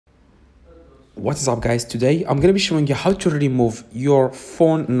What is up, guys? Today I'm gonna be showing you how to remove your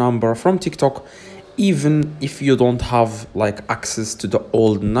phone number from TikTok even if you don't have like access to the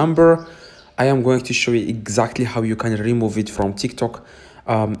old number. I am going to show you exactly how you can remove it from TikTok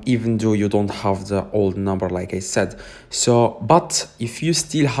even though you don't have the old number, like I said. But if you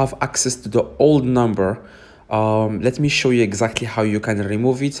still have access to the old number, let me show you exactly how you can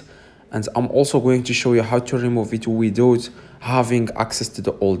remove it. And I'm also going to show you how to remove it without having access to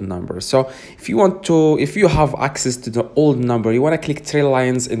the old number. So if you have access to the old number, you want to click three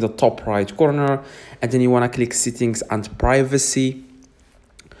lines in the top right corner, and then you want to click settings and privacy.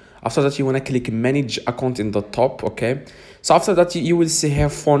 After that, you want to click manage account in the top. Okay, so after that, you will see here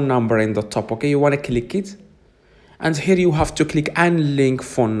phone number in the top. Okay, you want to click it, and here you have to click unlink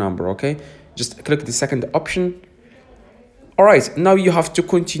phone number. Okay, just click the second option. All right, now you have to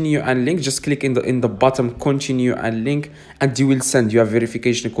continue and link. Just click in the bottom continue and link, and you will send your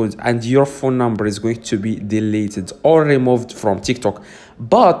verification code, and your phone number is going to be deleted or removed from TikTok.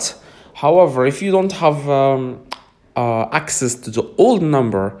 But however, if you don't have access to the old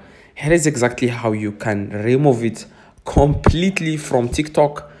number, here is exactly how you can remove it completely from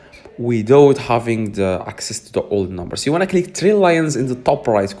TikTok without having the access to the old number. So you want to click three lines in the top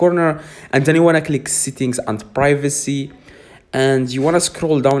right corner, and then you want to click settings and privacy, and you want to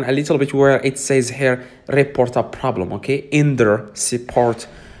scroll down a little bit where it says here report a problem. Okay, in the support,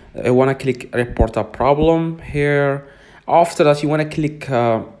 I want to click report a problem here. After that, you want to click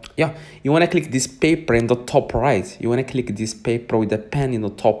you want to click this paper in the top right. You want to click this paper with the pen in the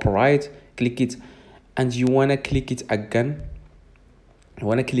top right, click it, and you want to click it again. You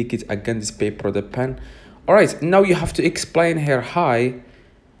want to click it again, this paper with the pen. All right, now you have to explain here, hi,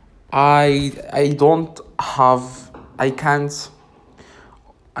 I don't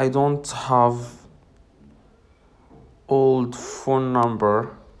have old phone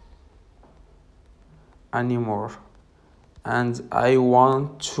number anymore, and I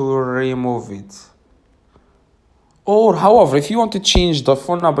want to remove it. Or however, if you want to change the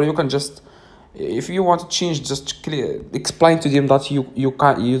phone number, you can just, if you want to change, just explain to them that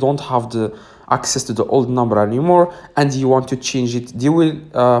you don't have the access to the old number anymore and you want to change it. They will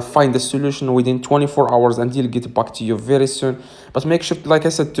find the solution within 24 hours and they'll get back to you very soon. But make sure, like I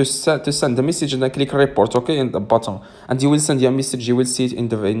said, to send the message and then click report, okay, in the bottom, and you will send your message. You will see it in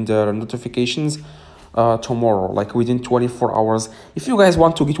the notifications tomorrow, like within 24 hours. If you guys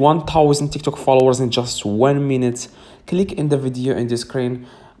want to get 1000 TikTok followers in just 1 minute, click in the video in the screen.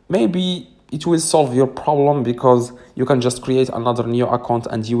 Maybe it will solve your problem, because you can just create another new account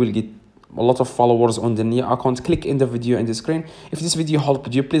and you will get a lot of followers on the new account. Click in the video in the screen. If this video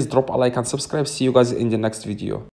helped you, please drop a like and subscribe. See you guys in the next video.